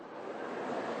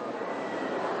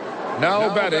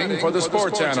Now betting for the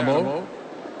sports animal,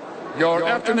 your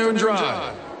afternoon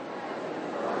drive.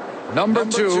 Number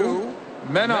 2,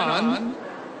 men on,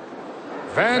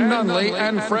 Van Nunley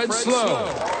and Fred Slow.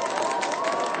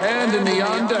 And in the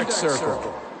on-deck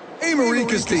circle, Amory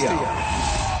Castillo.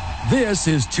 This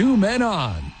is 2 Men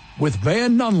On with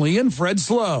Van Nunley and Fred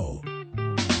Slow.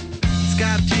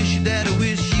 Scar tissue that I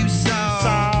wish you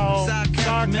saw.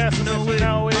 Sarcasm if you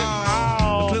know it.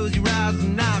 Close your eyes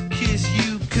and I'll kiss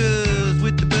you, 'cause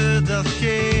with the birds I'll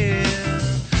share.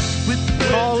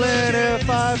 Call in at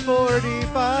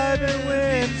 5:45 and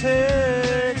win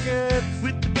tickets.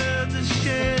 With the birds I'll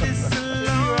share this alone.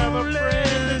 You have a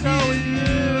friend to know you.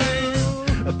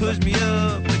 Push me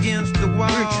up against the wall.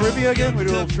 We do trivia again? We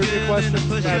do a little trivia question?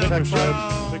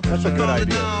 That's a good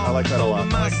idea. I like that a lot.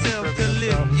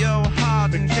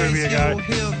 Big trivia guy.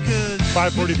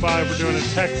 5:45, we're doing a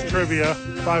text trivia.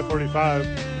 5:45.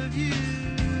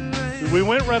 We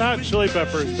went Red Hot Chili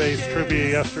Peppers based trivia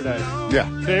yesterday. Yeah.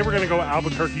 Today we're going to go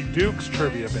Albuquerque Dukes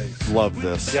trivia based. Love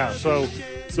this. Yeah, so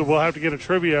we'll have to get a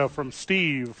trivia from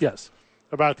Steve. Yes.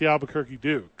 About the Albuquerque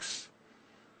Dukes.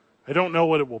 I don't know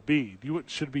what it will be.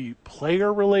 Should it be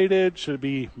player related? Should it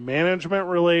be management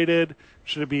related?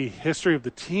 Should it be history of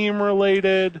the team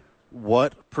related?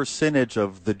 What percentage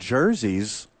of the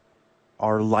jerseys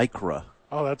are Lycra?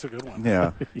 Oh, that's a good one.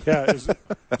 Yeah. Yeah. Is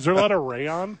there a lot of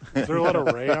rayon? Is there a lot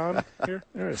of rayon here?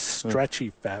 There's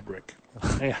stretchy fabric.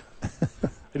 Yeah.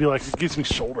 I do like it. Gives me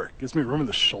shoulder. It gives me room in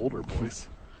the shoulder, boys.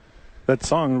 That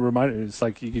song reminded me, it's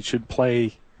like you should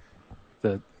play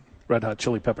the Red Hot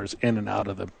Chili Peppers in and out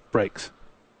of the breaks.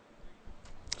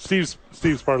 Steve's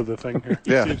part of the thing here.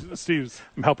 Yeah.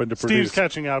 I'm helping to produce. Steve's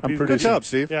catching up. Good job,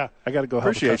 Steve. Yeah. I got to go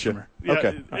help a customer. Yeah.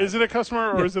 Okay. Is it a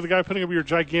customer or is it the guy putting up your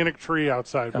gigantic tree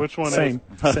outside? Which one Same.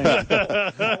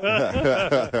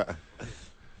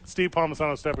 Steve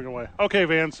Palmisano stepping away. Okay,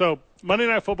 Van. So Monday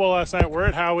Night Football last night, we're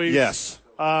at Howie's. Yes.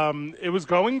 It was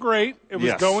going great. It was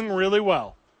Yes. going really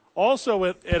well. Also,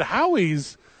 at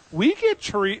Howie's, we get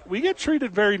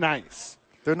treated very nice.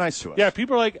 They're nice to us. Yeah,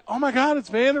 people are like, oh, my God, it's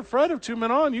Van and Fred of 2 Men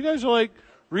On. You guys are, like,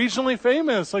 regionally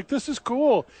famous. Like, this is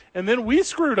cool. And then we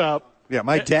screwed up. Yeah,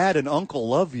 my dad and uncle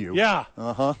love you. Yeah.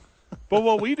 Uh-huh. But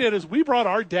what we did is we brought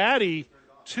our daddy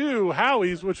to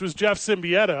Howie's, which was Jeff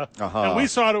Symbieta, and we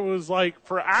thought it was, like,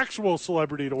 for actual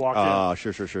celebrity to walk in.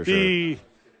 Sure.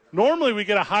 Normally we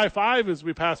get a high five as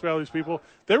we pass by all these people.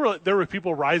 There were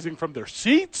people rising from their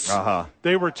seats.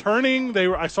 They were turning.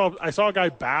 I saw a guy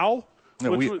bow.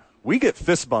 We get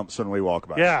fist bumps when we walk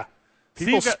by. Yeah.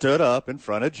 People stood up in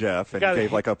front of Jeff and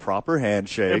gave like a proper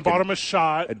handshake. And bought him a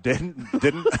shot. And didn't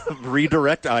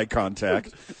redirect eye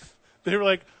contact. They were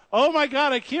like, oh, my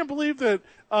God, I can't believe that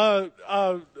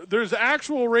there's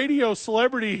actual radio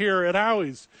celebrity here at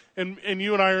Howie's. And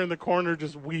you and I are in the corner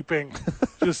just weeping.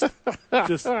 just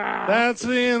that's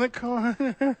in the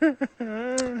corner.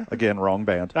 Again, wrong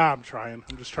band. I'm trying.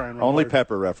 I'm just trying. Only hard.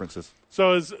 Pepper references.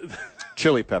 So is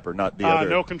Chili Pepper, not the other.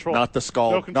 No Control. Not the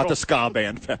ska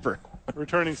band Pepper.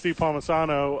 Returning Steve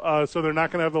Palmisano. So they're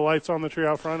not going to have the lights on the tree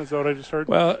out front? Is that what I just heard?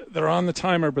 Well, they're on the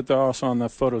timer, but they're also on the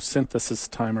photosynthesis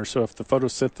timer. So if the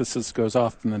photosynthesis goes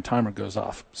off, then the timer goes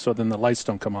off. So then the lights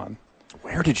don't come on.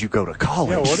 Where did you go to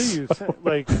college? Yeah, what are you saying?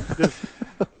 Like,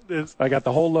 this I got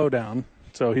the whole lowdown.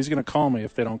 So he's going to call me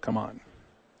if they don't come on.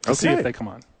 I'll see if they come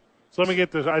on. So let me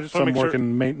get this. I just want to I'm make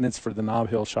working maintenance for the Nob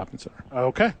Hill Shopping Center.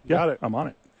 Okay, got it. I'm on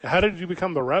it. How did you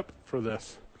become the rep for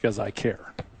this? Because I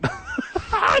care.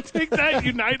 Take that,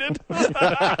 United.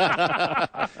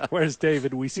 Where's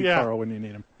David? We see Carl when you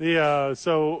need him.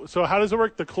 So how does it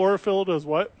work? The chlorophyll does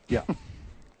what? Yeah.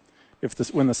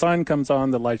 When the sign comes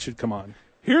on, the light should come on.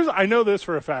 I know this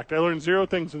for a fact. I learned 0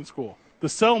 things in school. The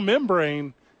cell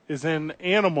membrane is in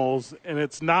animals, and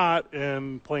it's not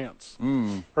in plants.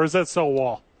 Or is that cell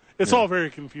wall? It's all very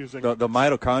confusing. The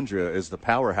mitochondria is the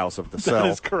powerhouse of the cell.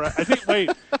 That is correct. I think, wait,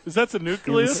 is that the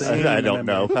nucleus? I don't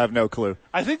know. I have no clue.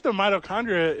 I think the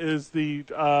mitochondria is the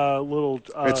little...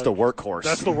 it's the workhorse.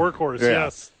 That's the workhorse,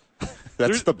 yes.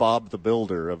 That's the Bob the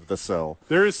Builder of the cell.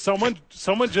 There is someone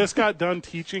just got done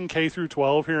teaching K through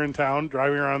 12 here in town,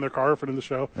 driving around in their car in front of the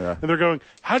show. Yeah. And they're going,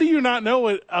 how do you not know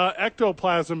what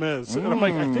ectoplasm is? And I'm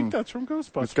like, I think that's from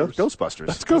Ghostbusters. It's Ghostbusters.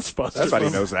 That's Ghostbusters. Everybody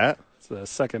knows that. It's the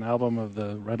second album of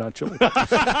the Red Hot Chili.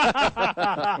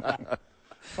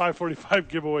 5:45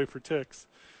 giveaway for ticks.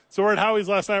 So we're at Howie's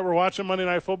last night. We're watching Monday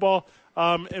Night Football.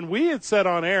 And we had said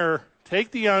on air, take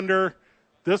the under.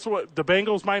 The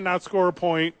Bengals might not score a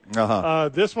point.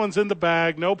 This one's in the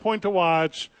bag. No point to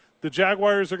watch. The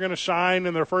Jaguars are going to shine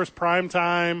in their first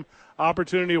primetime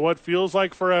opportunity, what feels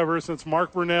like forever, since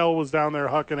Mark Brunell was down there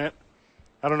hucking it.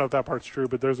 I don't know if that part's true,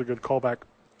 but there's a good callback.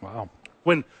 Wow.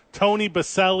 When Tony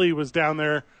Baselli was down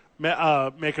there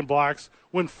making blocks.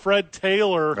 When Fred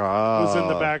Taylor was in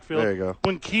the backfield. There you go.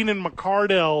 When Keenan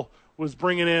McCardell was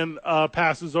bringing in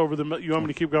passes over the – you want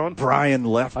me to keep going? Byron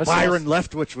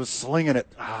Leftwich was slinging it.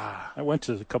 I went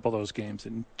to a couple of those games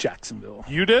in Jacksonville.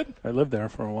 You did? I lived there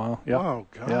for a while. Yeah. Oh,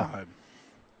 God.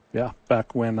 Yeah,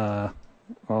 back when the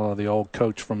old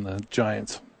coach from the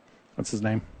Giants, what's his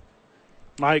name?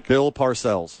 Mike. Bill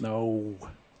Parcells. No.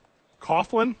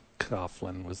 Coughlin?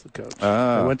 Coughlin was the coach.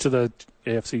 I went to the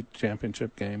AFC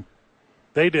Championship game.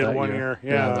 They did one year.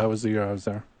 Yeah, that was the year I was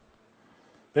there.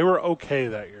 They were okay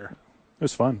that year. It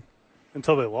was fun.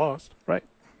 Until they lost. Right.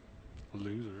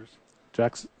 Losers.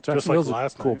 Jacksonville's a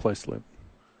cool place to live.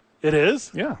 It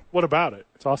is? Yeah. What about it?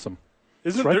 It's awesome.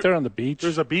 It's right there on the beach.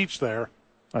 There's a beach there.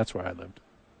 That's where I lived.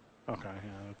 Okay,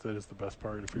 yeah, that is the best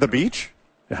part. The beach?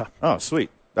 Yeah. Oh, sweet.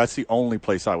 That's the only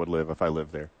place I would live if I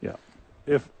lived there. Yeah.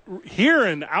 If here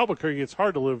in Albuquerque, it's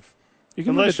hard to live. You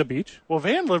can live at the beach. Well,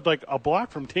 Van lived like a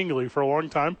block from Tingley for a long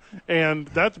time, and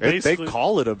that's basically. They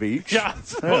call it a beach. Yeah.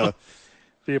 Yeah.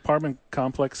 The apartment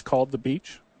complex called the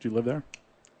beach. Did you live there?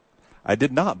 I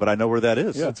did not, but I know where that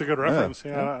is. Yeah, it's a good reference.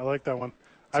 Yeah, I like that one.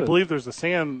 I believe there's a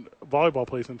sand volleyball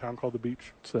place in town called the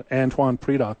Beach. It's Antoine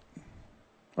Predock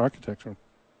architecture.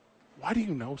 Why do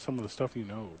you know some of the stuff you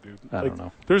know, dude? I don't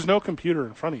know. There's no computer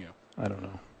in front of you. I don't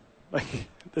know. Like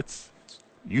it's.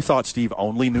 You thought Steve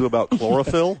only knew about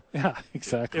chlorophyll? Yeah,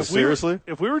 exactly. Seriously?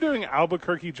 If we were doing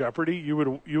Albuquerque Jeopardy, you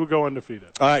would go undefeated.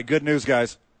 All right, good news,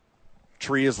 guys.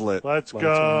 Tree is lit. Let's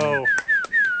go.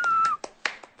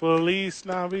 Feliz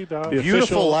Navidad.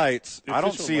 Beautiful lights. I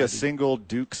don't see a single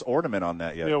Dukes ornament on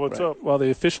that yet. Yeah, what's up? Well,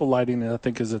 the official lighting, I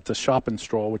think, is at the Shop and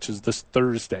Stroll, which is this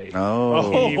Thursday.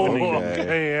 Oh, evening.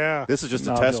 Okay, yeah. This is just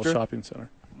a Novelville tester? Shopping Center.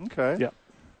 Okay. Yeah.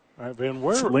 All right, Van,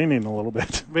 It's leaning a little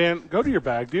bit. Van, go to your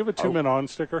bag. Do you have a 2 men on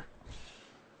sticker?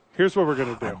 Here's what we're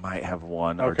going to do. I might have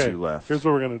one or two left. Here's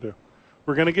what we're going to do.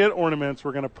 We're going to get ornaments.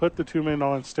 We're going to put the 2 men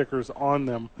on stickers on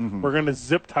them. Mm-hmm. We're going to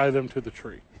zip tie them to the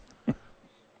tree.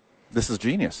 This is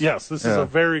genius. Yes, this is a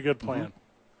very good plan.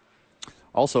 Mm-hmm.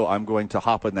 Also, I'm going to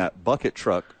hop in that bucket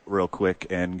truck real quick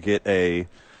and get a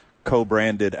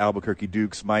co-branded Albuquerque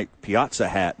Dukes Mike Piazza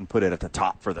hat and put it at the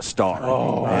top for the star.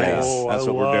 Oh, nice. That's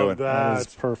what we're doing. That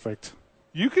is perfect.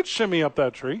 You could shimmy up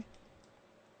that tree.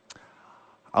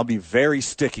 I'll be very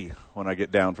sticky when I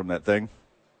get down from that thing.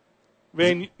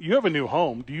 Van, you have a new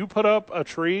home. Do you put up a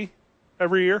tree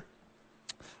every year?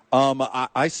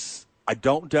 I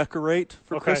don't decorate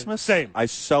for Christmas. Same. I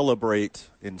celebrate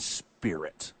in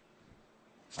spirit.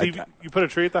 Steve, you put a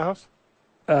tree at the house?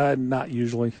 Not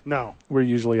usually. No. We're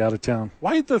usually out of town.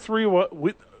 Why the three?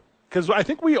 Because I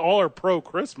think we all are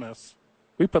pro-Christmas.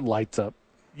 We put lights up.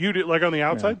 You do, like on the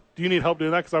outside? Yeah. Do you need help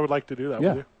doing that? Because I would like to do that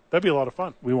with you. That'd be a lot of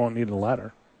fun. We won't need a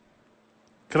ladder.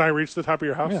 Can I reach the top of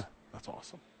your house? Yeah. That's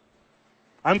awesome.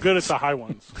 I'm good at the high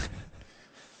ones.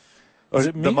 Is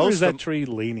it me or is that tree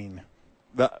leaning?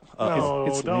 No,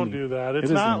 it's don't leaning. do that. It's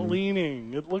not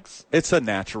leaning. It looks. It's a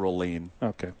natural lean.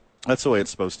 Okay. That's the way it's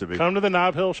supposed to be. Come to the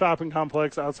Nob Hill Shopping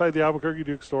Complex outside the Albuquerque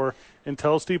Dukes Store and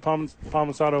tell Steve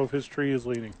Palmisano if his tree is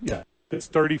leaning. Yeah. It's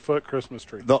 30-foot Christmas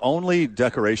tree. The only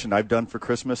decoration I've done for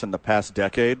Christmas in the past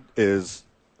decade is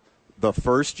the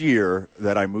first year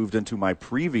that I moved into my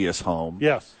previous home.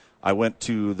 Yes. I went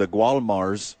to the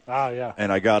Gualmars. Yeah.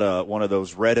 And I got one of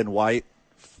those red and white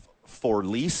for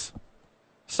lease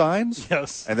signs.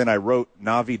 Yes. And then I wrote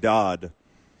Navidad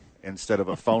instead of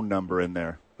a phone number in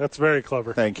there. That's very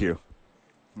clever. Thank you.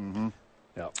 Mm-hmm.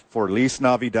 Yeah. For lease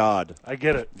Navidad. I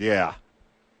get it. Yeah.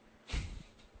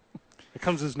 It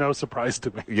comes as no surprise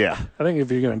to me. Yeah. I think if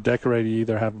you're going to decorate, you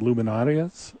either have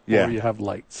luminarias or you have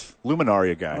lights.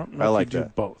 Luminaria guy. I like that.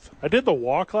 Do both. I did the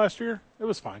walk last year. It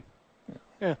was fine.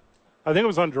 Yeah. I think it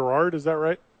was on Girard. Is that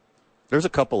right? There's a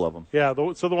couple of them. Yeah.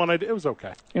 So the one I did, it was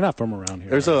okay. You're not from around here.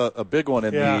 There's a big one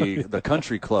in the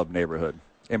country club neighborhood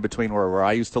in between where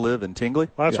I used to live in Tingley.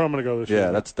 Well, that's where I'm going to go this year.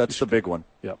 Yeah, that's the big one.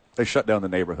 Yep. They shut down the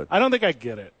neighborhood. I don't think I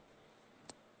get it.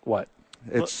 What?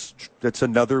 It's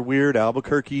another weird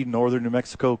Albuquerque, northern New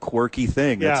Mexico quirky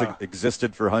thing that's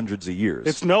existed for hundreds of years.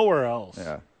 It's nowhere else.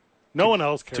 Yeah. No one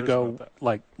else cares to go about that.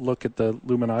 Like look at the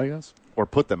luminarias or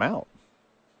put them out.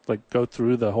 Like go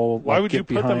through the whole. Why would you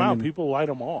put them out? People light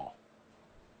them all.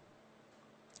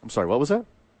 I'm sorry. What was that?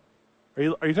 Are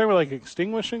you talking about like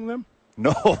extinguishing them?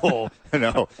 No,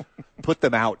 no. Put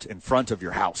them out in front of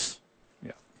your house.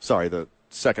 Yeah. Sorry, the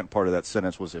second part of that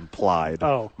sentence was implied.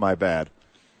 Oh, my bad.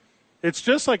 It's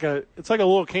just like a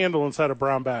little candle inside a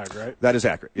brown bag, right? That is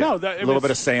accurate. Yeah. No, a little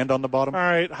bit of sand on the bottom. All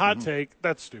right, hot take.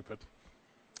 That's stupid.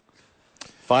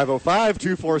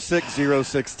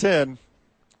 505-246-0610.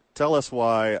 Tell us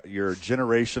why your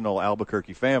generational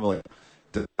Albuquerque family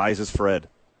despises Fred.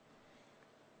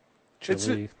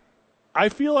 Chili. I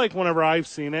feel like whenever I've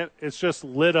seen it, it's just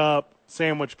lit up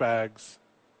sandwich bags,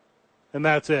 and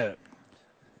that's it.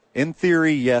 In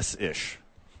theory, yes-ish.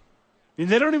 And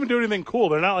they don't even do anything cool.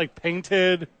 They're not like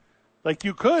painted. Like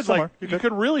you could, Some like are. you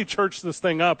could really church this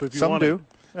thing up if you Some wanted. do.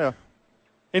 Yeah.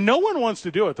 And no one wants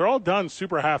to do it. They're all done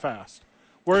super half-assed.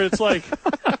 Where it's like,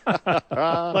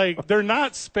 like they're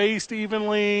not spaced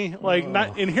evenly. Like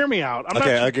not. And hear me out.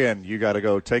 Again, you got to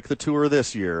go take the tour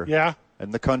this year. Yeah. In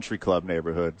the country club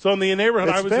neighborhood. So in the neighborhood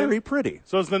it's I was very in, pretty.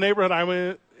 So is the neighborhood I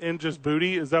went in just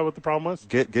booty? Is that what the problem was?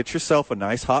 Get yourself a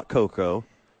nice hot cocoa.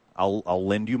 I'll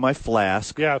lend you my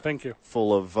flask. Yeah, thank you.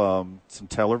 Full of some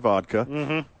Teller vodka.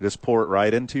 Mm-hmm. Just pour it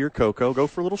right into your cocoa. Go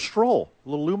for a little stroll, a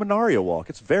little Luminaria walk.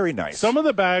 It's very nice. Some of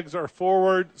the bags are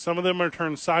forward. Some of them are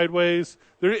turned sideways.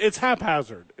 It's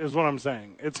haphazard, is what I'm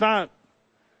saying. It's not.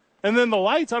 And then the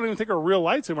lights, I don't even think are real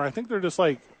lights anymore. I think they're just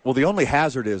like. Well, the only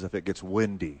hazard is if it gets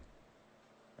windy,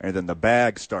 and then the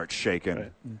bag starts shaking,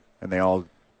 right. And they all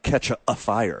catch a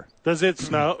fire. Does it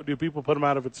snow? Do people put them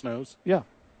out if it snows? Yeah.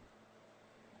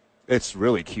 It's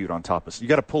really cute on top of. You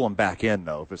got to pull them back in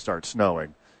though if it starts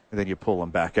snowing, and then you pull them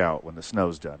back out when the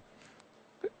snow's done.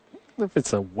 If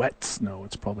it's a wet snow,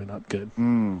 it's probably not good.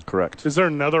 Correct. Is there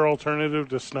another alternative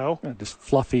to snow? Yeah, just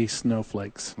fluffy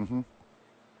snowflakes. Mm-hmm.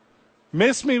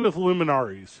 Miss me with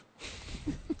luminaries.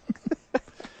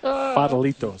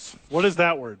 Farolitos. What is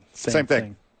that word? Same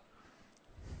thing.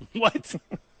 What?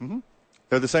 Mm-hmm.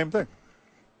 They're the same thing.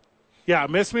 Yeah,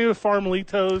 miss me with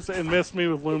farmlitos and miss me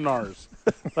with lunars.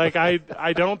 Like I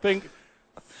don't think.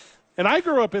 And I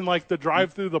grew up in like the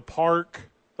drive through the park.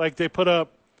 Like they put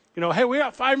up, hey, we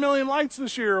got 5 million lights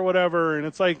this year or whatever, and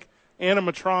it's like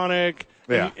animatronic.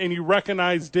 Yeah. And you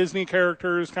recognize Disney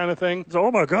characters, kind of thing.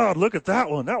 Oh my God! Look at that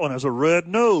one. That one has a red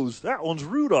nose. That one's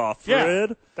Rudolph. Fred.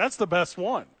 Yeah, that's the best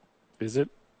one. Is it?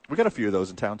 We got a few of those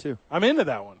in town too. I'm into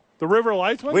that one. The River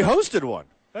Lights one. We hosted one.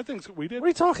 That thing's we did. What are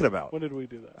you talking about? When did we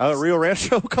do that? Rio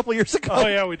Rancho a couple years ago. Oh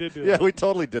yeah, we did do that. Yeah, we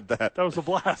totally did that. That was a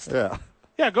blast. Yeah.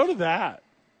 Yeah, go to that.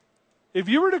 If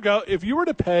you were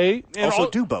to pay, and also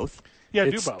do both. Yeah,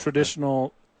 it's do both.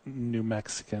 Traditional New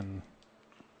Mexican.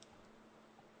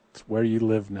 It's where you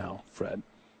live now, Fred.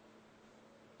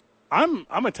 I'm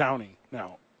a townie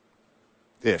now.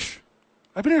 Ish.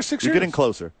 I've been here 6 years. You're getting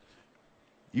closer.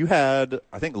 You had,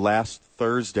 I think last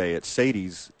Thursday at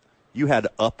Sadie's, you had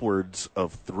upwards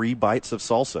of 3 bites of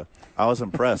salsa. I was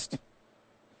impressed.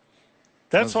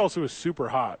 That salsa was super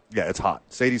hot. Yeah, it's hot.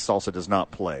 Sadie's salsa does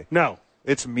not play. No.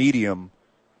 It's medium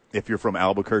if you're from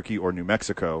Albuquerque or New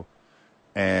Mexico,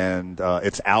 and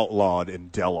it's outlawed in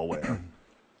Delaware.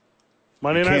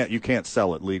 You can't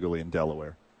sell it legally in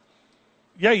Delaware.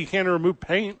 Yeah, you can't remove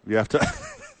paint. You have to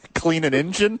clean an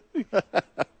engine.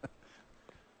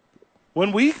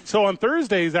 So on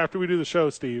Thursdays after we do the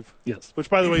show, Steve. Yes. Which,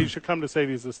 by the way, you should come to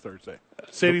Sadie's this Thursday.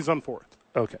 Sadie's on 4th.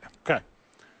 Okay. Okay.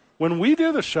 When we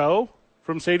do the show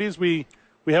from Sadie's, we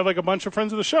have like a bunch of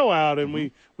friends of the show out, and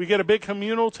we get a big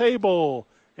communal table,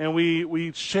 and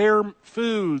we share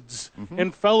foods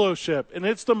and fellowship, and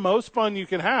it's the most fun you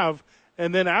can have.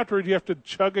 And then afterward, you have to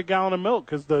chug a gallon of milk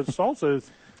because the salsa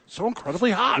is so incredibly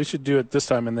hot. We should do it this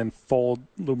time and then fold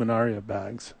Luminaria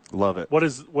bags. Love it. What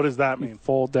does that mean?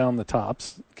 Fold down the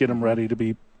tops, get them ready to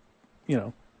be,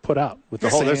 put out with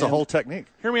There's a whole technique.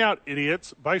 Hear me out,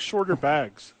 idiots. Buy shorter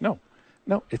bags. No,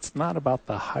 it's not about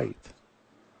the height.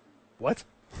 What?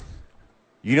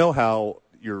 You know how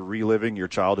you're reliving your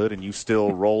childhood and you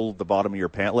still roll the bottom of your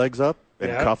pant legs up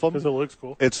and cuff them? Because it looks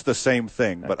cool. It's the same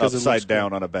thing, but 'cause it upside looks down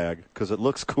cool. on a bag because it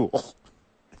looks cool.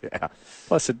 Yeah.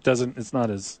 Plus,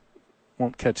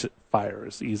 won't catch fire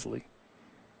as easily.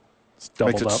 It's Makes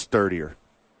doubled it up. sturdier.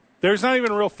 There's not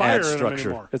even real fire Adds in them structure.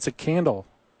 anymore. It's a candle.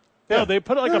 No, they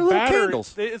put like They're a little battery.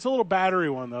 candles. It's a little battery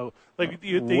one, though. Like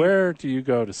Where do you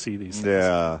go to see these things?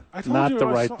 Yeah. I told Not you the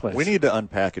I right saw- place. We need to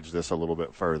unpackage this a little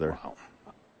bit further. Wow.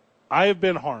 I have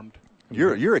been harmed.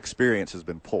 Your experience has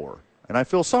been poor, and I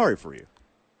feel sorry for you.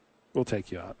 We'll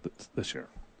take you out this year.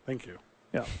 Thank you.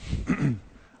 Yeah.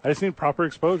 I just need proper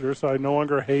exposure so I no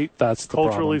longer hate That's the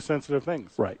culturally problem. sensitive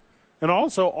things. Right. And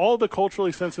also, all the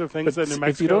culturally sensitive things But that New Mexico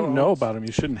if you don't know owns- about them,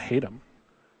 you shouldn't hate them.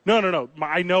 No.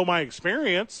 I know my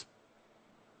experience.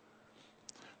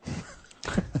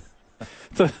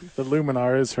 The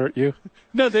Luminarias hurt you?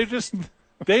 No, they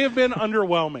have been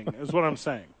underwhelming, is what I'm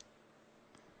saying.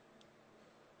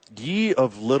 Ye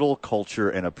of little culture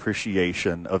and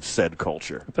appreciation of said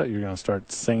culture. I thought you were going to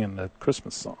start singing the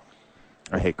Christmas song.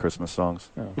 I hate Christmas songs.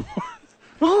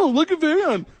 Oh, look at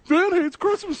Van. Van hates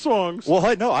Christmas songs. Well,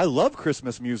 I love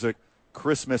Christmas music,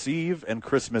 Christmas Eve and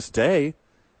Christmas Day.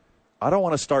 I don't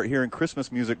want to start hearing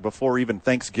Christmas music before even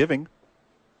Thanksgiving.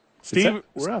 Steve,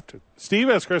 we're after. Steve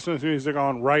has Christmas music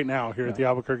on right now here at the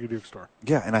ABQ Dukes Store.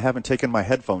 Yeah, and I haven't taken my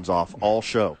headphones off all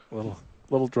show.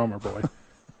 Little drummer boy.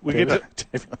 We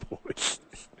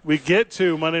get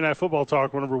to Monday Night Football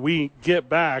talk whenever we get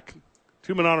back.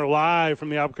 2 Men On are live from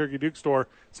the ABQ Dukes Store.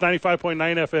 It's 95.9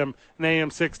 FM and AM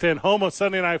 610, home of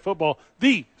Sunday Night Football,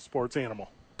 the sports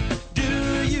animal.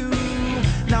 Do you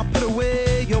now put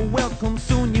away your welcome?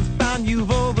 Soon you find you've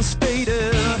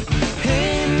overstated.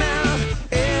 Hey now,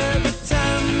 every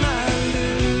time I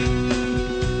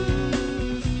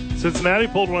lose. Cincinnati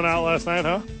pulled one out last night,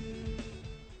 huh?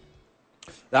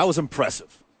 That was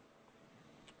impressive.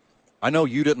 I know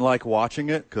you didn't like watching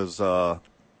it because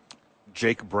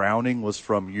Jake Browning was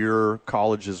from your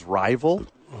college's rival.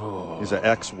 Oh. He's an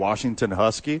ex-Washington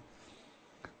Husky.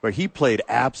 But he played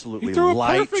absolutely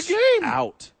lights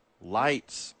out.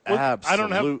 Lights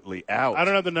absolutely out. I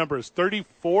don't have the numbers.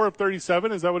 34 of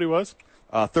 37, is that what he was?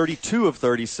 32 of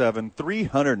 37,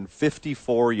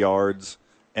 354 yards,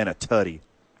 and a tutty.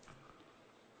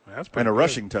 That's pretty and a good.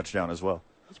 Rushing touchdown as well.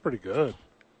 That's pretty good.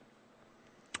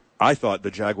 I thought the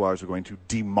Jaguars were going to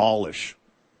demolish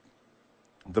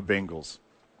the Bengals.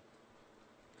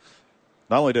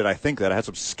 Not only did I think that, I had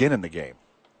some skin in the game.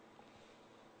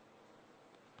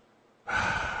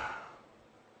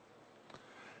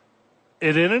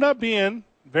 It ended up being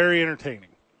very entertaining,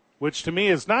 which to me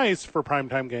is nice for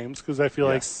primetime games because I feel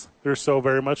like they're so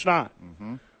very much not.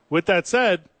 Mm-hmm. With that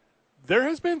said, there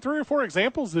has been 3 or 4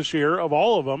 examples this year of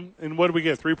all of them. And what do we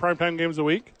get, 3 primetime games a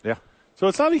week? Yeah. So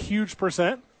it's not a huge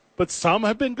percent, but some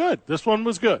have been good. This one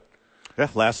was good. Yeah,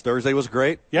 last Thursday was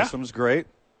great. Yeah. This one was great.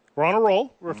 We're on a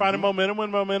roll. We're finding momentum when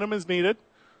momentum is needed.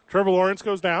 Trevor Lawrence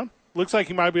goes down. Looks like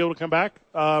he might be able to come back.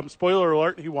 Spoiler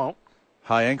alert, he won't.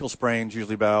 High ankle sprain's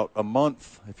usually about a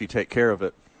month if you take care of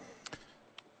it.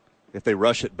 If they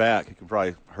rush it back, it can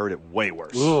probably hurt it way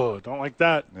worse. Ooh, don't like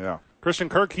that. Yeah. Christian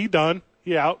Kirk, he done.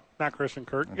 He out. Not Christian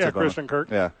Kirk. Christian Kirk.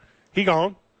 Yeah. He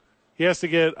gone. He has to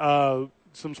get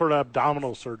some sort of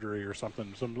abdominal surgery or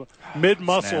something, some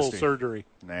mid-muscle surgery.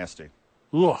 Nasty.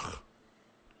 Ugh.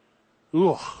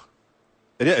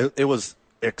 It was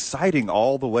exciting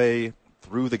all the way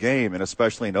through the game, and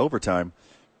especially in overtime.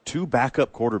 2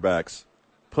 backup quarterbacks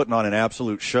putting on an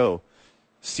absolute show.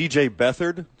 C.J.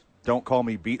 Beathard, don't call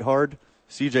me beat hard.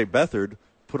 C.J. Beathard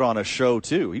put on a show,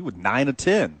 too. He was 9 of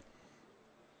 10.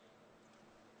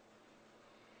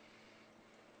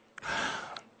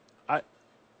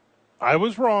 I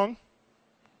was wrong,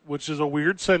 which is a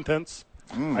weird sentence.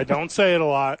 I don't say it a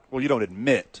lot. Well, you don't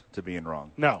admit to being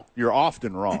wrong. No. You're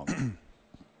often wrong.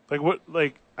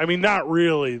 Not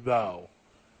really, though.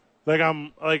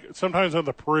 I'm sometimes on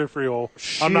the peripheral,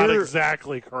 I'm not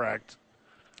exactly correct.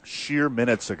 Sheer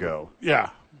minutes ago.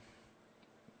 Yeah.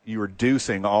 You were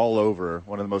deucing all over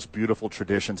one of the most beautiful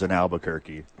traditions in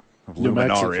Albuquerque. Of New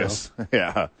Luminarius.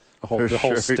 Yeah. The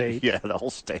whole state. Yeah, the whole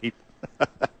state.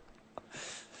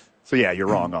 So, yeah, you're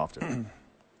wrong often.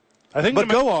 But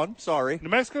go on. Sorry. New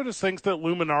Mexico just thinks that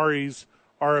luminaries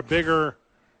are a bigger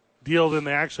deal than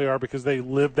they actually are because they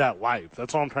live that life.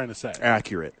 That's all I'm trying to say.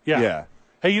 Accurate. Yeah. Yeah.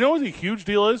 Hey, you know what the huge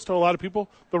deal is to a lot of people?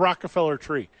 The Rockefeller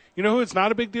tree. You know who it's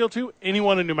not a big deal to?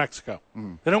 Anyone in New Mexico.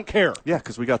 They don't care. Yeah,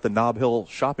 because we got the Nob Hill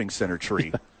Shopping Center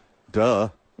tree. Duh.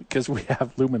 Because we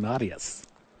have Luminatius.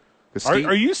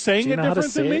 Are you saying Do you it know how to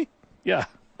different than say me? it? Yeah.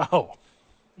 Oh,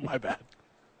 my bad.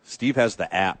 Steve has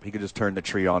the app. He can just turn the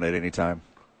tree on at any time.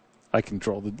 I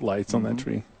control the lights on that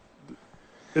tree.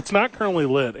 It's not currently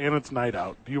lit, and it's night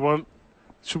out.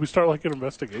 Should we start like an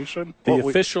investigation? The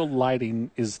official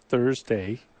lighting is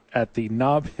Thursday at the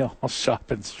Nob Hill Shop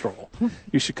and Stroll.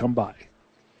 You should come by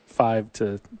 5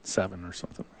 to 7 or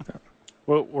something like that.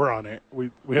 Well, we're on it.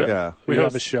 We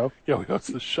have a show. Yeah, we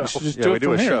host the show. Just we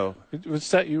do a here. show. It would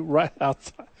set you right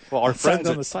outside. Well, our friends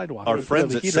on the sidewalk. Our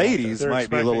friends at Sadie's might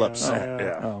be a little upset.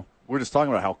 Yeah. Oh. We're just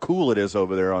talking about how cool it is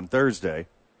over there on Thursday.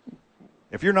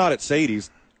 If you're not at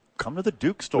Sadie's, come to the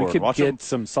Duke Store. We could Watch get them.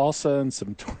 some salsa and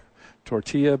some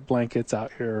tortilla blankets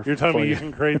out here. You're telling me you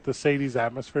can create the Sadie's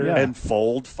atmosphere? Yeah. And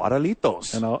fold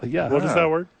faralitos. And What is that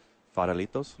word?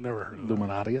 Faralitos? Never heard of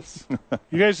Luminatius.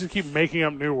 You guys just keep making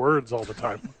up new words all the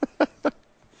time.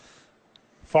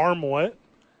 Farm what?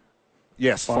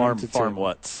 Yes, Farm to farm table.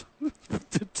 what's?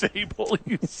 The table,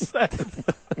 you said.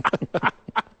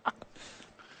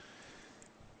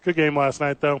 Good game last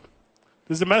night, though.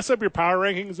 Does it mess up your power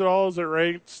rankings at all as it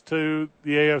relates to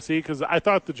the AFC? Because I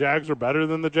thought the Jags were better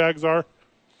than the Jags are.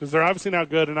 Because they're obviously not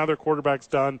good, and now their quarterback's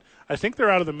done. I think they're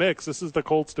out of the mix. This is the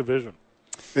Colts division.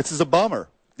 This is a bummer.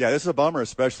 Yeah, this is a bummer,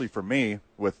 especially for me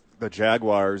with the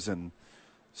Jaguars and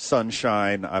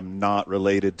sunshine, I'm not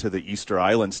related to the Easter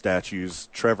Island statues,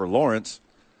 Trevor Lawrence,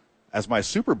 as my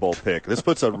Super Bowl pick. This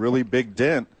puts a really big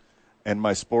dent in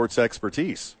my sports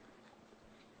expertise.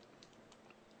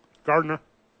 Gardner.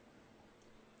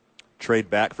 Trade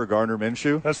back for Gardner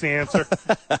Minshew? That's the answer.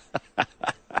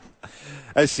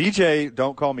 As CJ,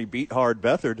 don't call me beat hard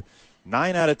Bethard,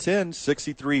 9 out of 10,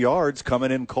 63 yards,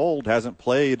 coming in cold, hasn't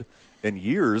played in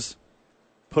years,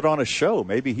 put on a show.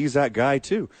 Maybe he's that guy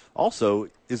too. Also,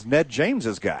 is Ned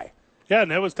James's guy. Yeah,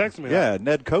 Ned was texting me that. Yeah,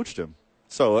 Ned coached him.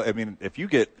 So, I mean, if you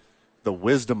get the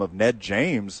wisdom of Ned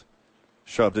James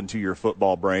shoved into your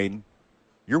football brain,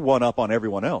 you're one up on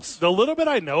everyone else. The little bit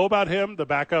I know about him, the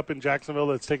backup in Jacksonville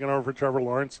that's taken over for Trevor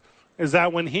Lawrence, is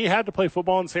that when he had to play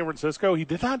football in San Francisco, he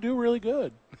did not do really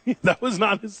good. That was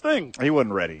not his thing. He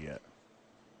wasn't ready yet.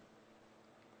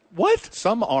 What?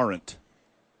 Some aren't.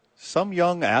 Some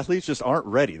young athletes just aren't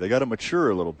ready. They got to mature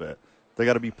a little bit. They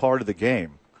got to be part of the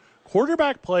game.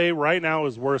 Quarterback play right now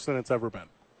is worse than it's ever been.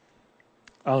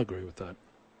 I'll agree with that.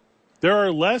 There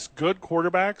are less good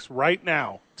quarterbacks right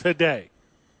now, today,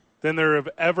 than there have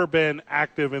ever been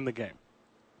active in the game.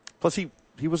 Plus, he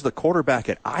was the quarterback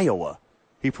at Iowa.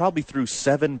 He probably threw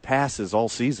 7 passes all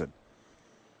season.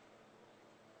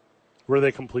 Were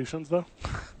they completions, though?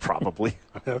 Probably.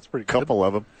 That's pretty good. Couple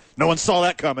of them. No one saw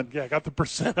that coming. Yeah, I got the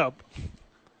percent up.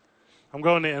 I'm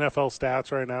going to NFL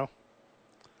stats right now.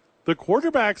 The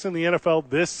quarterbacks in the NFL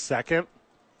this second,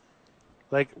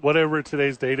 like whatever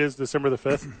today's date is, December the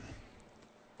 5th,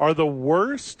 are the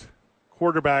worst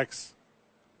quarterbacks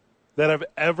that have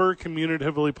ever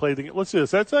commutatively played the game. Let's do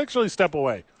this. Let's actually step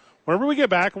away. Whenever we get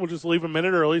back, and we'll just leave a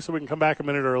minute early so we can come back a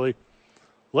minute early,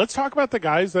 let's talk about the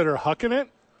guys that are hucking it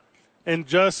and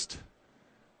just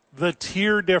the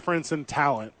tier difference in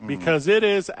talent, because it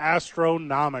is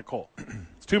astronomical.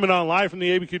 It's 2 Men On Live from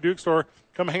the ABQ Dukes Store.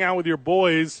 Come hang out with your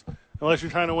boys. Unless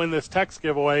you're trying to win this text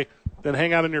giveaway, then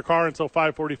hang out in your car until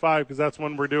 5:45, because that's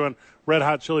when we're doing Red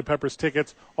Hot Chili Peppers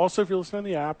tickets. Also, if you're listening to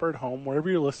the app or at home, wherever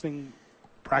you're listening,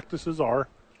 practices are.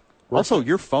 Also,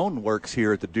 your phone works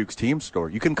here at the Dukes Team Store.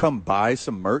 You can come buy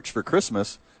some merch for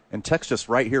Christmas and text us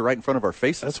right here, right in front of our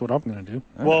faces. That's what I'm going to do.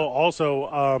 Well,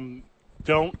 also,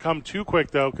 don't come too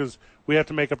quick, though, because we have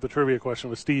to make up the trivia question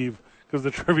with Steve, because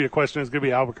the trivia question is going to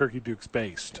be Albuquerque Dukes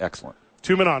based. Excellent.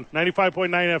 2 Men On, 95.9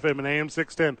 FM and AM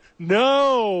 610.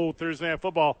 No Thursday Night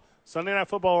Football, Sunday Night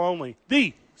Football only.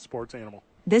 The sports animal.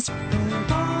 This.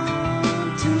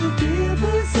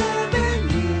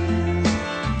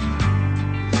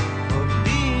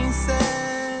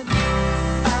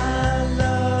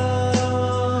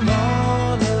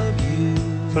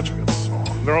 Such a good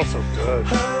song. They're all so good.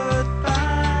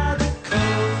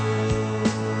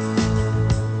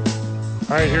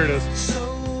 All right, here it is.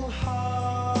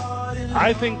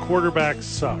 I think quarterbacks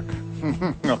suck.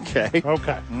 Okay.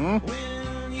 Okay.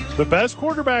 The best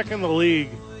quarterback in the league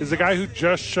is the guy who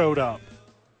just showed up.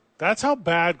 That's how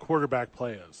bad quarterback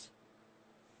play is.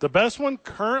 The best one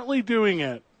currently doing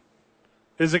it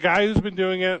is a guy who's been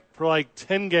doing it for like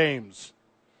 10 games.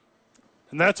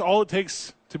 And that's all it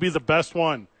takes to be the best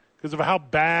one, because of how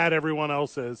bad everyone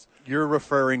else is. You're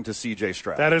referring to C.J.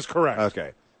 Stroud. That is correct.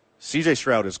 Okay. C.J.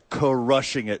 Stroud is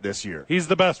crushing it this year. He's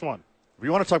the best one. If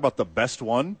you want to talk about the best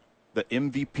one, the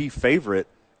MVP favorite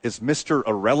is Mr.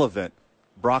 Irrelevant,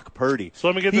 Brock Purdy. So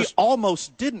let me get this. He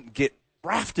almost didn't get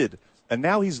drafted, and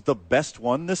now he's the best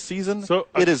one this season. So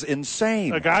it is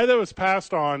insane. A guy that was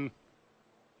passed on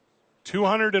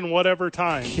 200 and whatever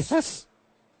times. Yes.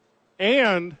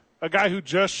 And a guy who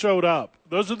just showed up.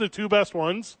 Those are the two best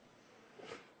ones.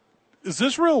 Is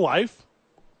this real life?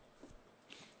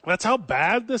 That's how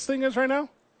bad this thing is right now?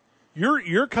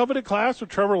 Your coveted class with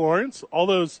Trevor Lawrence, all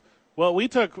those, well, we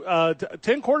took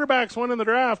 10 quarterbacks went in the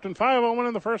draft and 5 of them went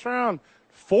in the first round.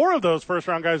 4 of those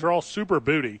first-round guys are all super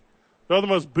booty. They're the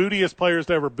most bootiest players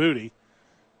to ever booty.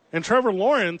 And Trevor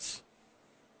Lawrence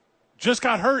just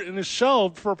got hurt and is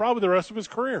shelved for probably the rest of his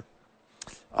career.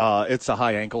 It's a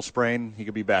high ankle sprain. He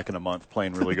could be back in a month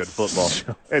playing really good football.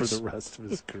 For the rest of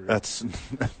his career. That's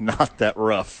not that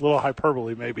rough. A little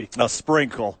hyperbole, maybe. A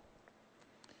sprinkle.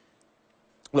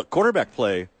 Look, quarterback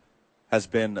play has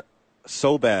been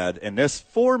so bad, and this,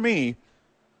 for me,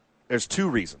 there's 2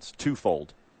 reasons,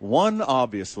 twofold. One,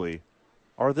 obviously,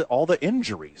 are all the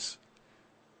injuries.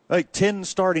 Like 10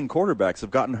 starting quarterbacks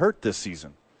have gotten hurt this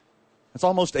season. That's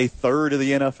almost a third of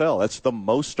the NFL. That's the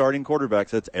most starting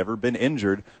quarterbacks that's ever been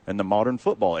injured in the modern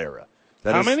football era.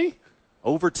 How many?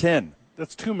 Over 10.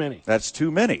 That's too many. That's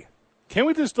too many. Can't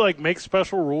we just, make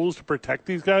special rules to protect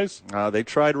these guys? They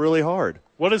tried really hard.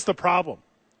 What is the problem?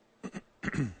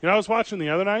 I was watching the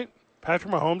other night.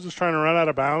 Patrick Mahomes is trying to run out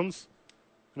of bounds,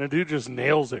 and a dude just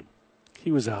nails him.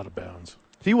 He was out of bounds.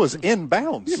 He was in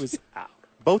bounds. He was out.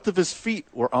 Both of his feet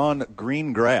were on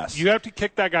green grass. You have to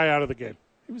kick that guy out of the game.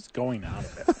 He was going out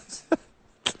of bounds.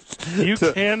 You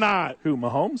cannot. Who,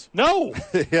 Mahomes? No.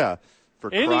 Yeah,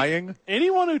 for crying.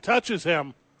 Anyone who touches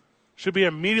him should be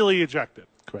immediately ejected.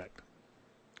 Correct.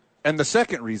 And the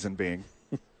second reason being,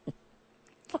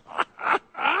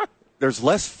 there's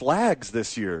less flags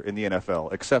this year in the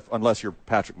NFL, except unless you're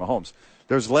Patrick Mahomes.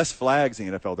 There's less flags in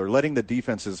the NFL. They're letting the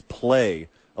defenses play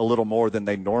a little more than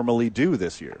they normally do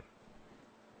this year.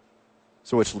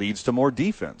 So which leads to more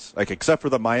defense. Like, except for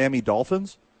the Miami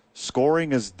Dolphins,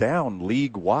 scoring is down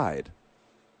league-wide.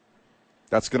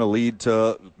 That's going to lead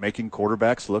to making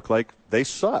quarterbacks look like they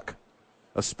suck,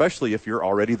 especially if you're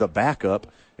already the backup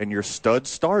and your stud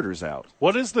starter's out.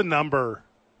 What is the number?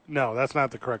 No, that's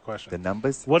not the correct question. The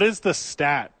numbers? What is the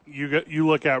stat you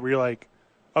look at where you're like,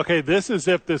 okay, this is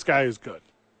if this guy is good?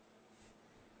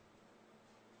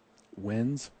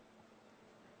 Wins?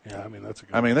 Yeah, I mean, that's a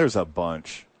good one. There's a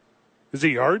bunch. Is it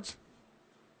yards?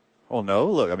 Oh, no.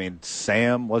 Look,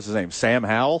 Sam, what's his name? Sam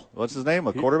Howell? What's his name?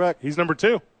 A quarterback? He's number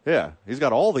 2. Yeah, he's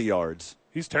got all the yards.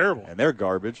 He's terrible. And they're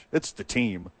garbage. It's the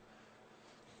team.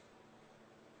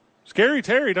 Scary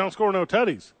Terry don't score no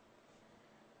tutties.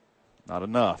 Not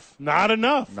enough. Not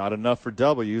enough. Not enough for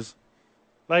W's.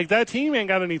 Like, that team ain't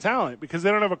got any talent because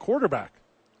they don't have a quarterback.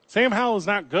 Sam Howell is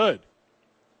not good.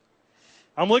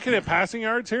 I'm looking at passing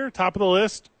yards here. Top of the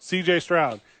list, C.J.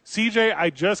 Stroud. C.J., I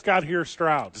just got here,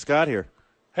 Stroud. Just got here.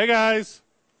 Hey, guys.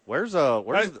 Where's the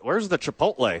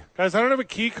Chipotle? Guys, I don't have a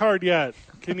key card yet.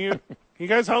 Can you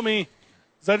guys help me?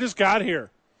 Because I just got here.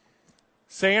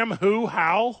 Sam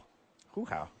Howell?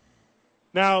 How?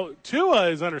 Now, Tua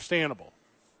is understandable.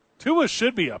 Tua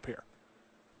should be up here.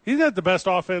 He's got the best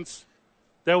offense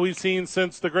that we've seen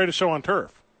since the greatest show on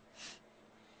turf.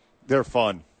 They're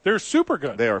fun. They're super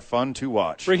good. They are fun to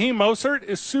watch. Raheem Mostert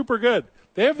is super good.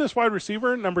 They have this wide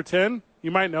receiver, number 10.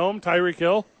 You might know him, Tyreek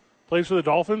Hill. Plays for the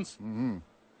Dolphins. Mm-hmm.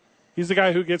 He's the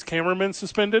guy who gets cameramen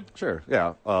suspended. Sure,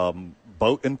 yeah.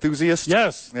 Boat enthusiast?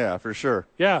 Yes. Yeah, for sure.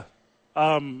 Yeah.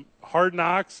 Hard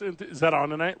Knocks. Is that on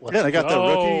tonight? Yeah, they got the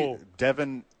rookie,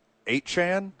 Devin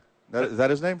Aitchan. Is that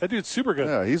his name? That dude's super good.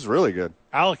 Yeah, he's really good.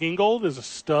 Alec Ingold is a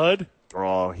stud.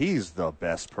 Oh, he's the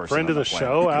best person. Friend on of the planet.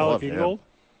 show, I Alec love him. Ingold.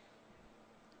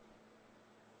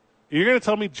 You're going to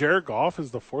tell me Jared Goff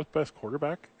is the 4th best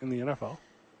quarterback in the NFL?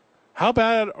 How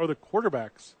bad are the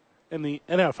quarterbacks in the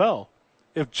NFL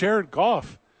if Jared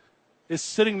Goff is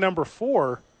sitting number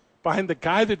 4 behind the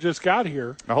guy that just got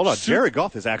here? Now, hold on. Jared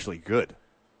Goff is actually good.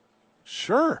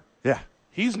 Sure. Yeah.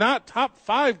 He's not top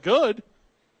 5 good.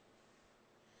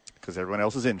 Because everyone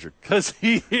else is injured. Because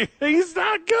he's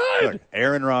not good. Look,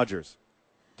 Aaron Rodgers,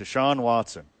 Deshaun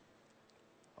Watson,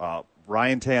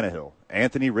 Ryan Tannehill,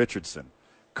 Anthony Richardson,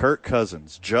 Kirk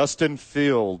Cousins, Justin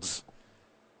Fields,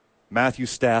 Matthew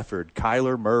Stafford,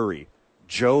 Kyler Murray,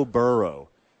 Joe Burrow,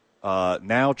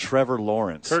 now Trevor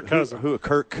Lawrence. Kirk Cousins.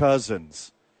 Kirk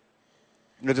Cousins.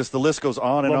 The list goes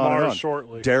on and Lamar on and on.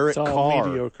 shortly. Derek It's all Carr.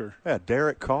 mediocre. Yeah,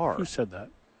 Derek Carr. Who said that?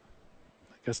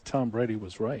 I guess Tom Brady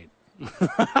was right.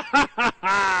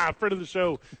 Friend of the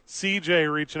show,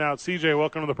 CJ reaching out. CJ,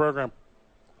 welcome to the program.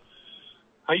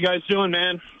 How you guys doing,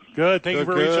 man? Good. Thank you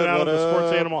for Good. reaching out on What the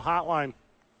Sports up? Animal Hotline.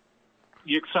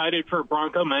 You excited for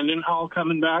Bronco Mendenhall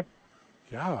coming back?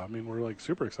 Yeah, we're like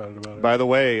super excited about it. By the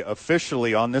way,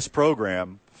 officially on this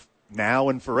program, now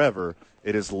and forever,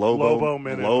 it is Lobo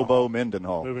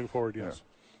Mendenhall. Moving forward, yes.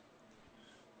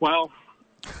 Well,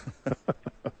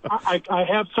 I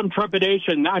have some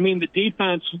trepidation. The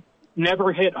defense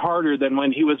never hit harder than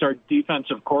when he was our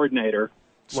defensive coordinator.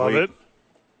 Love it.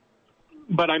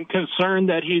 But I'm concerned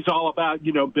that he's all about,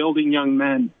 building young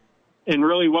men. And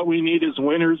really what we need is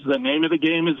winners. The name of the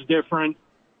game is different.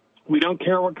 We don't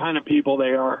care what kind of people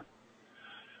they are.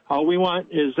 All we want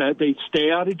is that they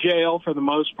stay out of jail for the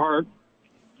most part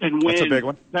and win. That's a big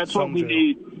one. That's Some what we jail.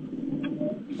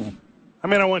 need.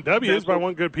 I want W's, but I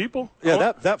want good people.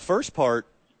 Yeah, that first part,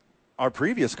 our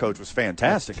previous coach was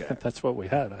fantastic at. That's what we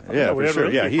had. I thought. Yeah, we for had sure.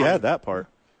 really Yeah, good he part. had that part.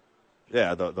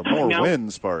 Yeah, the more Now-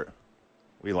 wins part.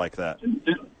 We like that.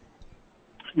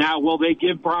 Now, will they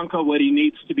give Bronco what he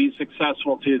needs to be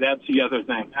successful too? That's the other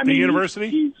thing. The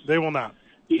university, they will not.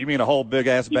 You mean a whole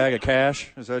big-ass bag of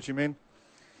cash? Is that what you mean?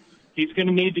 He's going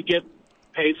to need to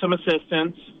pay some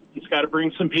assistants. He's got to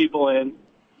bring some people in.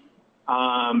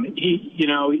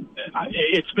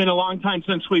 It's been a long time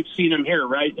since we've seen him here,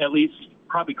 right? At least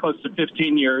probably close to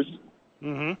 15 years.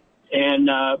 Mm-hmm. And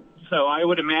so I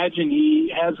would imagine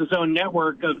he has his own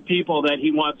network of people that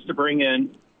he wants to bring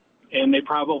in, and they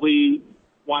probably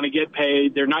want to get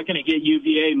paid. They're not going to get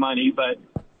UVA money, but,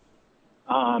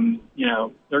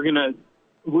 they're going to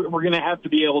we're going to have to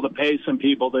be able to pay some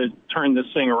people to turn this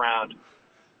thing around.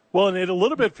 Well, and it a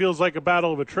little bit feels like a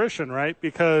battle of attrition, right?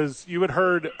 Because you had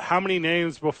heard how many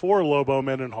names before Lobo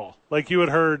Mendenhall? Like you had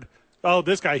heard, oh,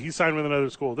 this guy, he signed with another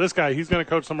school. This guy, he's going to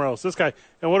coach somewhere else. This guy.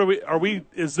 And what are we,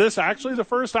 is this actually the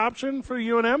first option for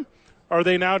UNM? Are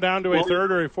they now down to a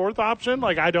third or a fourth option?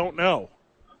 Like, I don't know.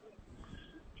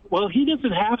 Well, he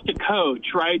doesn't have to coach,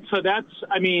 right? So that's,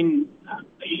 I mean,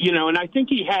 and I think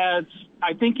he had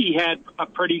a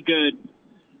pretty good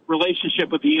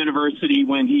relationship with the university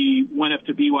when he went up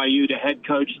to BYU to head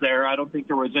coach there. I don't think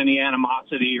there was any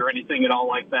animosity or anything at all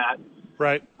like that.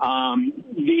 Right.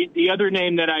 The other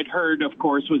name that I'd heard, of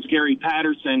course, was Gary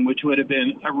Patterson, which would have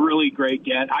been a really great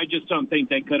get. I just don't think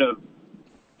they could have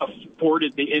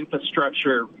afforded the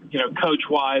infrastructure,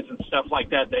 coach-wise and stuff like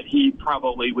that he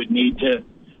probably would need to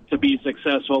be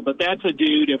successful. But that's a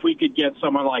dude, if we could get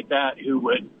someone like that who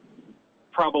would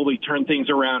probably turn things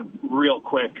around real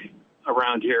quick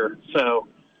around here. So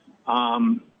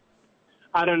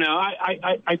I don't know.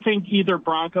 I think either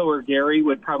Bronco or Gary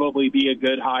would probably be a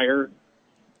good hire.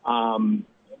 And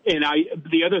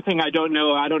the other thing I don't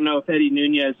know if Eddie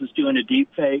Nunez is doing a deep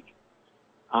fake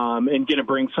and going to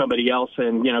bring somebody else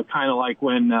in, kind of like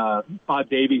when Bob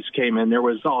Davies came in. There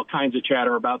was all kinds of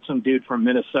chatter about some dude from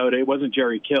Minnesota. It wasn't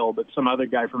Jerry Kill, but some other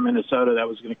guy from Minnesota that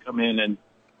was going to come in, and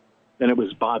then it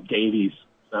was Bob Davies.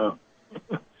 So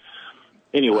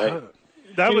anyway,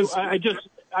 I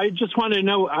just want to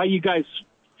know how you guys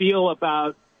feel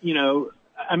about,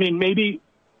 maybe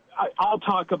I'll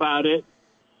talk about it.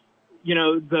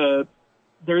 There's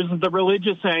the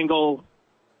religious angle.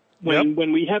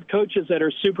 When we have coaches that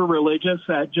are super religious,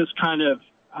 that just kind of,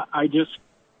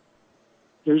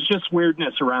 there's just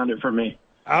weirdness around it for me.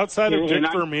 Outside of Dick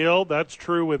Vermeil, that's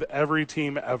true with every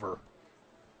team ever.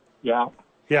 Yeah.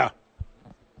 Yeah.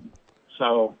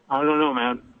 So, I don't know,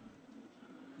 man.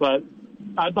 But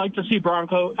I'd like to see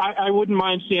Bronco. I wouldn't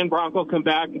mind seeing Bronco come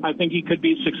back. I think he could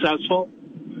be successful.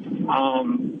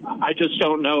 I just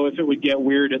don't know if it would get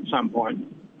weird at some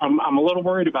point. I'm a little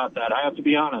worried about that. I have to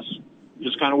be honest.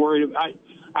 Just kind of worried.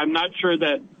 I'm not sure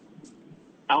that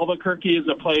Albuquerque is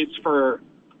a place for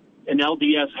an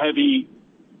LDS-heavy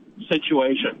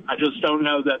situation. I just don't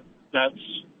know that's,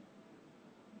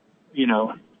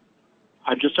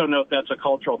 I just don't know if that's a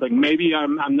cultural thing. Maybe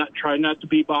I'm not trying not to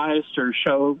be biased or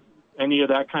show any of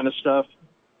that kind of stuff.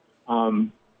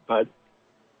 But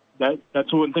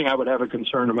that's one thing I would have a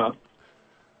concern about.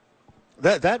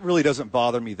 That really doesn't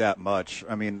bother me that much.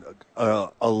 I mean, a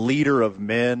leader of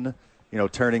men,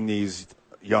 turning these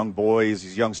young boys,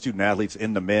 these young student athletes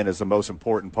into men is the most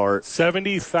important part.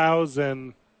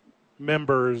 70,000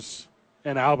 members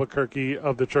in Albuquerque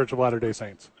of the Church of Latter-day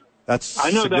Saints. That's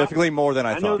significantly more than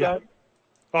I thought. Know that.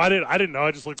 Oh, I didn't know.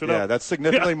 I just looked it up. Yeah, that's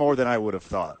significantly more than I would have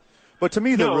thought. But to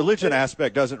me, the religion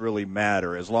aspect doesn't really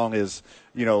matter as long as,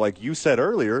 like you said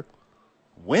earlier,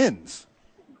 wins.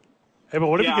 Hey, but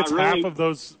what if he gets half of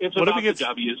those? It's about the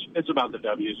W's. It's about the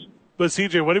W's. But,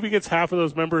 CJ, what if he gets half of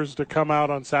those members to come out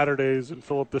on Saturdays and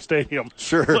fill up the stadium?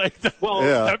 Sure. That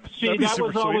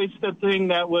was always the thing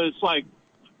that was like,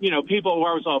 people were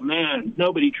always, oh, man,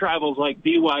 nobody travels like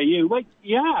BYU. Like,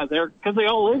 yeah, because they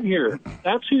all live here.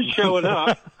 That's who's showing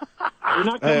up. They're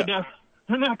not coming down.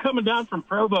 They're not coming down from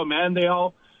Provo, man. They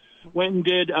all went and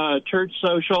did church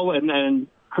social and then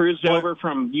cruised over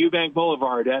from Eubank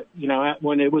Boulevard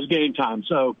when it was game time.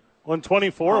 So when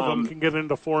 24 of them can get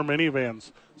into 4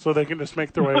 minivans, so they can just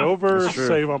make their way over,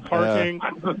 save on parking.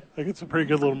 Yeah. I think it's a pretty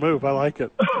good little move. I like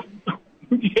it.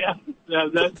 Yeah,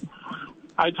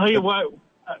 I tell you what,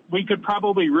 we could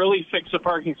probably really fix the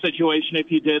parking situation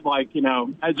if you did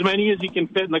as many as you can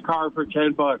fit in the car for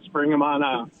 $10. Bring them on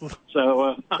out.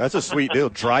 So that's a sweet deal.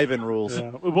 Drive-in rules.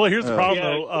 Yeah. Well, here's the problem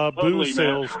though. Booze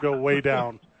sales go way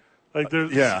down. Like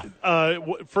there's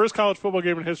first college football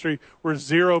game in history where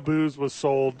 0 booze was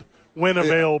sold when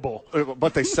available.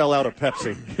 But they sell out of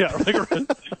Pepsi. Yeah,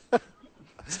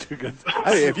 that's too good.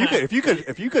 Hey,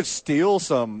 if you could steal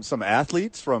some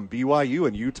athletes from BYU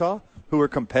and Utah who are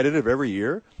competitive every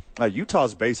year,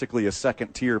 Utah's basically a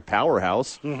second-tier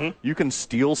powerhouse. Mm-hmm. You can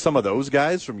steal some of those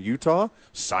guys from Utah.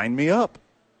 Sign me up.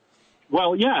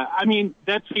 Well, yeah. I mean,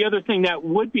 that's the other thing that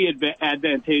would be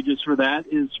advantageous for that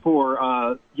is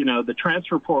for, the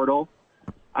transfer portal.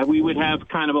 We would have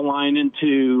kind of a line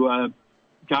into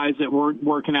guys that were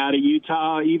working out of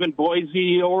Utah, even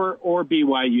Boise or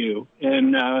BYU.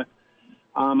 And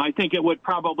I think it would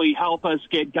probably help us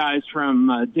get guys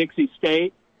from Dixie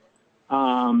State,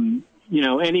 any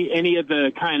of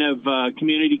the kind of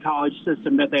community college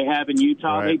system that they have in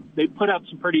Utah. Right. They put up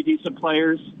some pretty decent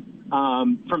players.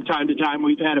 From time to time,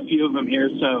 we've had a few of them here.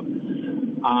 So,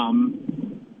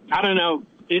 I don't know.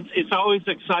 It's always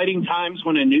exciting times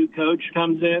when a new coach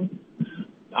comes in,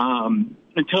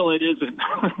 until it isn't.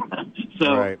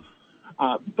 So, right.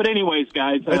 But anyways,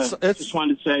 guys, just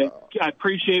wanted to say I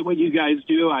appreciate what you guys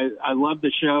do. I love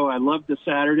the show. I love the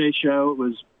Saturday show. It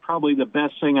was probably the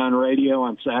best thing on radio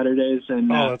on Saturdays. And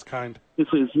that's kind. This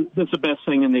is the best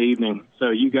thing in the evening. So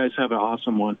you guys have an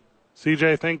awesome one.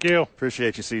 CJ, thank you.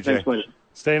 Appreciate you, CJ. Thanks, buddy.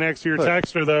 Stay next to your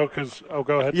texter, though, because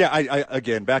go ahead. Yeah, I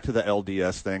again back to the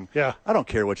LDS thing. Yeah, I don't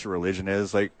care what your religion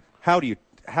is. Like, how do you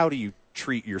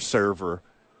treat your server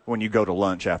when you go to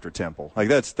lunch after temple? Like,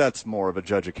 that's more of a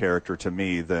judge of character to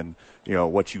me than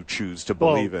what you choose to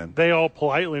believe in. They all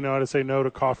politely know how to say no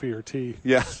to coffee or tea.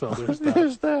 Yeah, so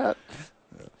there's that.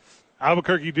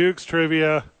 Albuquerque Dukes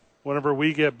trivia whenever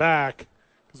we get back,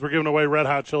 because we're giving away Red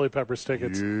Hot Chili Peppers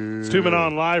tickets. Yeah. It's 2 Men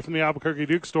On live from the Albuquerque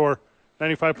Dukes Store.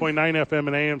 95.9 FM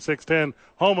and AM 610,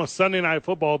 home of Sunday Night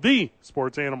Football, the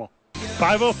sports animal.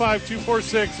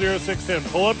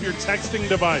 505-246-0610. Pull up your texting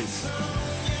device.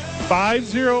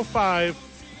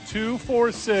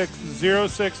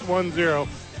 505-246-0610.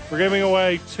 We're giving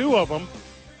away 2 of them,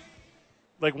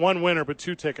 like 1 winner, but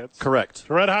 2 tickets. Correct.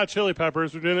 To Red Hot Chili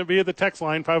Peppers. We're doing it via the text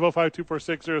line,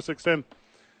 505-246-0610.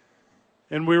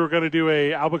 And we were going to do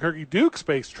a Albuquerque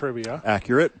Dukes-based trivia.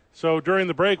 Accurate. So during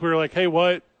the break, we were like, hey,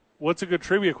 what's a good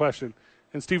trivia question?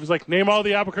 And Steve was like, name all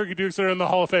the Albuquerque Dukes that are in the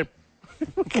Hall of Fame.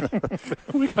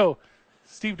 We go,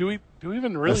 Steve, do we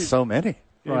even really? There's so many.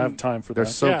 I don't have time for that. They're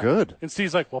so good. And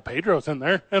Steve's like, well, Pedro's in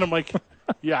there. And I'm like,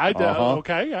 yeah, I do.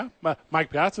 Okay, yeah. Mike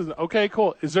Piazza's okay,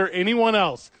 cool. Is there anyone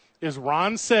else? Is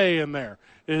Ron Say in there?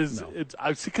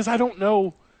 Because I don't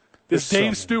know. Is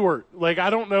Dave Stewart? Like, I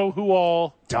don't know who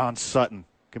all. Don Sutton.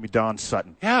 Could be Don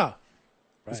Sutton. Yeah.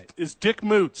 Right. Is Dick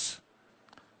Moots?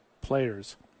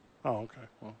 Players. Oh, okay.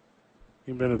 Well,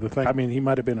 he invented the thing. I mean, he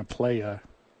might have been a player.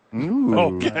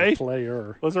 Ooh. Okay.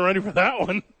 Player. Wasn't ready for that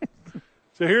one.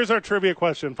 So here's our trivia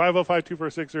question,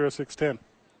 505-246-0610.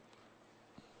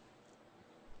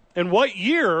 In what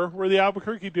year were the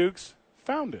Albuquerque Dukes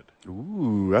founded?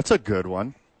 Ooh, that's a good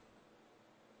one.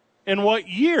 In what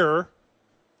year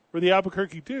were the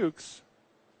Albuquerque Dukes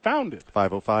founded?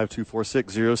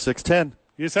 505-246-0610.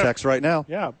 Text right now.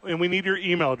 Yeah, and we need your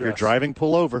email address. If you're driving,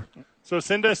 pull over. So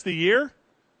send us the year,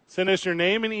 send us your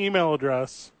name and email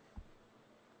address,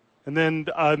 and then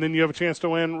you have a chance to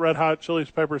win Red Hot Chili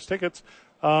Peppers tickets.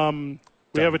 We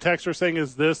have a texter saying,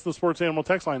 is this the Sports Animal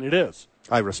text line? It is.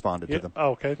 I responded to them.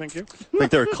 Oh, okay, thank you. I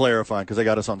think they're clarifying because they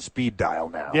got us on speed dial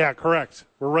now. Yeah, correct.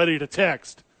 We're ready to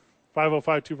text.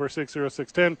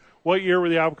 505-246-0610. What year were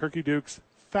the Albuquerque Dukes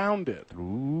founded?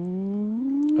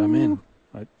 Ooh. I'm in.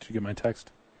 Did you get my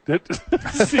text?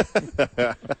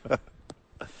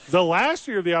 The last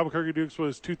year of the Albuquerque Dukes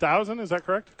was 2000, is that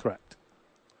correct? Correct.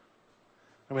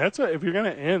 I mean, if you're going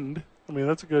to end,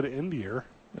 that's a good end year.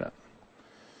 Yeah.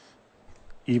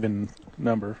 Even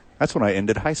number. That's when I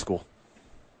ended high school.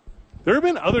 There have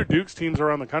been other Dukes teams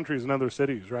around the country in other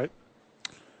cities, right?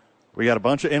 We got a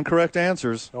bunch of incorrect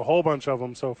answers. A whole bunch of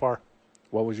them so far.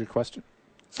 What was your question?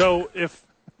 So if,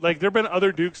 there have been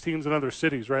other Dukes teams in other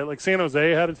cities, right? Like San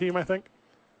Jose had a team, I think.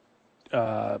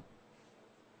 I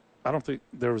don't think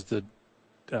there was the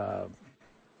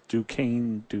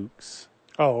Duquesne Dukes.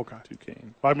 Oh, okay.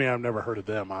 Duquesne. Well, I've never heard of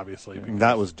them, obviously. Yeah.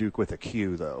 That was Duke with a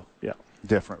Q, though. Yeah.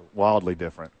 Different. Wildly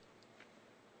different.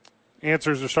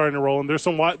 Answers are starting to roll, and there's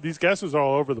these guesses are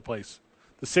all over the place.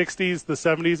 The 60s, the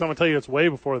 70s, I'm going to tell you it's way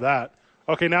before that.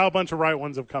 Okay, now a bunch of right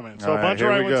ones have come in. So all a bunch right, of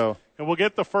right here we ones. go. And we'll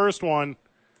get the first one,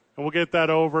 and we'll get that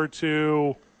over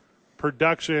to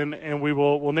production, and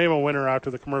we'll name a winner after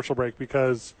the commercial break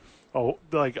because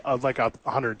like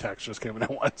 100 texts just came in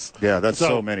at once. Yeah, that's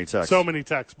so many texts. So many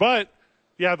texts. But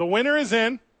yeah, the winner is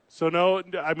in. So no,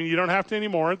 you don't have to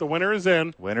anymore. The winner is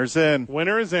in. Winner's in.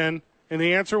 Winner is in, and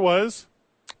the answer was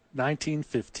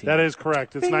 1915. That is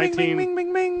correct. It's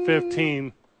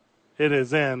 1915. It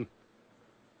is in.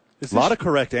 A lot of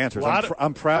correct answers.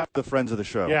 I'm proud of the friends of the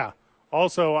show. Yeah.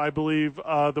 Also, I believe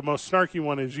the most snarky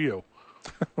one is you.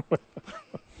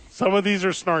 Some of these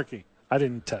are snarky. I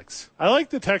didn't text. I like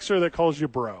the texter that calls you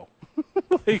bro.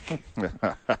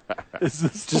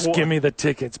 Just give me the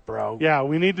tickets, bro. Yeah,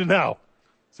 we need to know.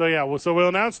 So, yeah, we'll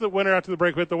announce the winner after the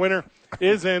break, but the winner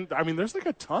is in. There's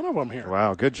a ton of them here.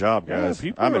 Wow, good job, guys.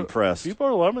 I'm impressed. People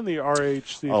are loving the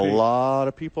RHCP. A lot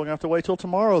of people are going to have to wait till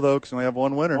tomorrow, though, because we only have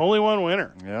one winner. Only one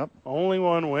winner. Yep. Only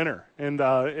one winner. And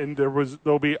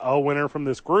there'll be a winner from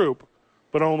this group,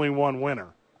 but only one winner.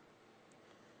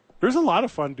 There's a lot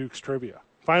of fun Dukes trivia.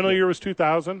 Final year was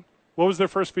 2000. What was their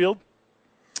first field?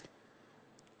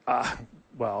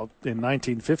 Well, in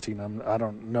 1915, I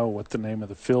don't know what the name of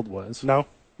the field was. No?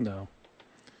 No.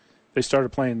 They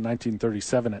started playing in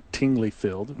 1937 at Tingley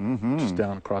Field, just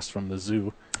down across from the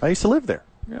zoo. I used to live there.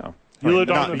 Yeah. You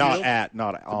lived on the not field?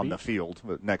 not on the field,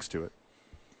 but next to it.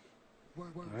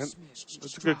 That's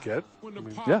a good kid.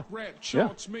 Yeah.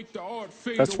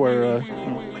 That's where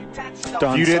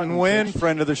Don If you didn't Sutton win, finished.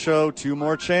 friend of the show, 2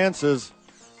 more chances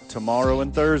tomorrow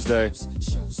and Thursday.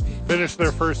 Finished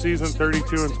their first season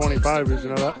 32-25. Did you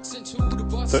know that?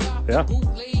 Yeah.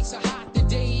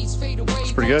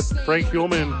 It's pretty good. Frank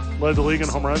Huelman led the league in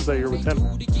home runs that year with 10.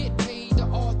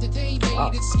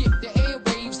 Wow.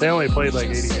 They only played like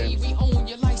 80 games.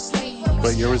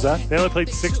 What year was that? They only played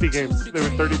 60 games. They were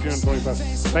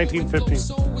 32-25.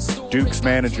 1915. Duke's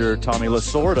manager, Tommy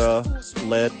Lasorda,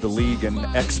 led the league in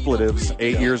expletives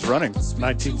 8 years running.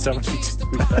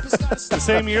 1972. The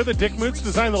same year that Dick Moots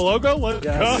designed the logo. Let's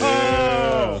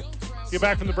go! Get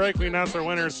back from the break. We announce our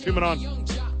winners. 2 men on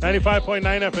 95.9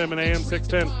 FM and AM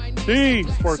 610. The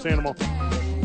Sports Animal.